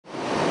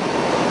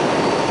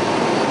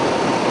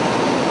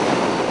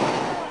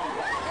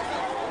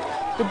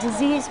The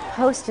disease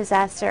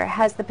post-disaster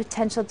has the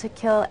potential to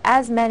kill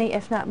as many,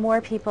 if not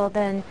more people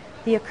than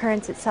the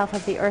occurrence itself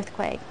of the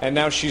earthquake. And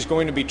now she's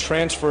going to be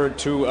transferred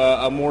to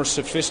a more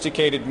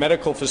sophisticated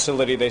medical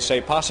facility, they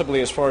say,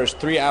 possibly as far as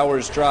 3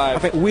 hours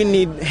drive. We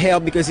need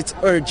help because it's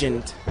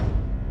urgent.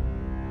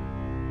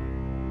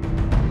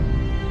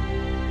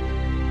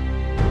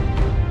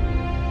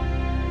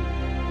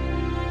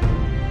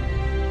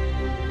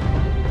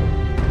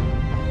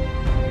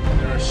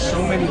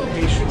 So many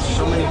patients,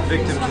 so many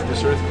victims of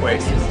this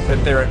earthquake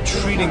that they're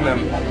treating them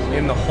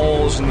in the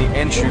holes in the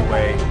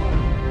entryway.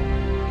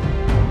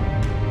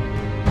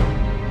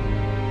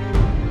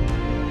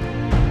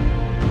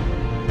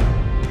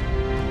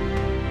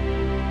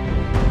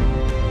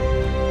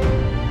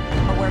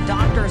 Where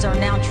doctors are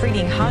now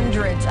treating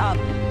hundreds of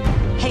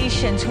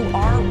patients who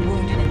are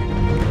wounded.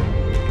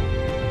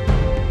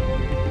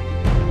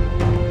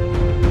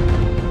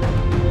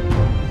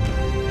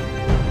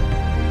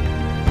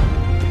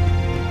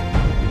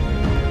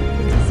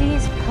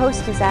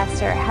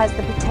 Post-disaster has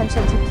the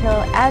potential to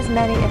kill as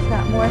many, if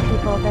not more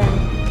people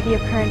than the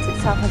occurrence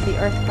itself of the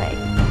earthquake.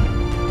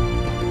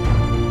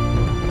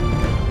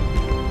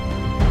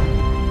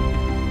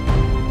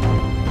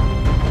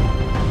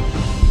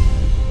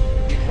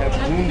 We have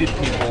wounded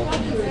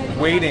people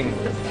waiting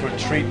for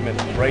treatment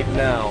right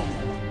now.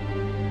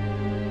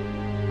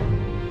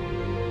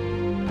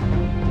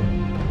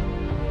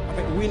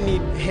 We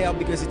need help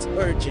because it's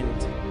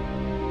urgent.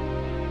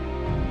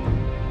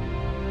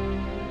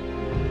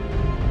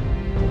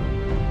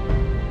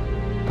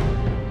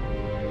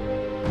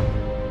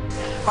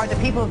 Are the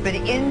people who've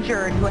been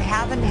injured who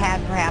haven't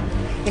had perhaps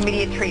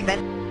immediate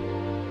treatment.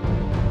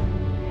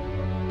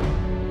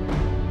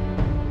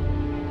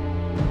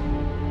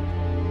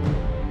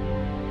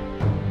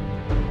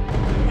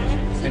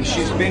 And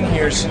she's been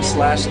here since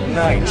last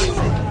night,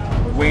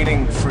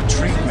 waiting for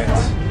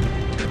treatment.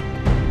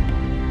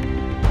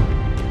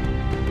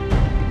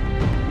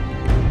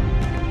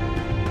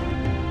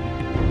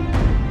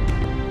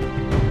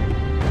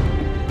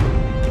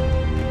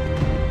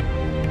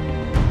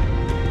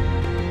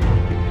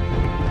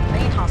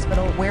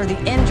 Where the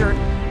injured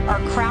are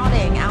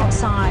crowding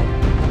outside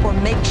for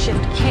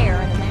makeshift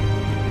care.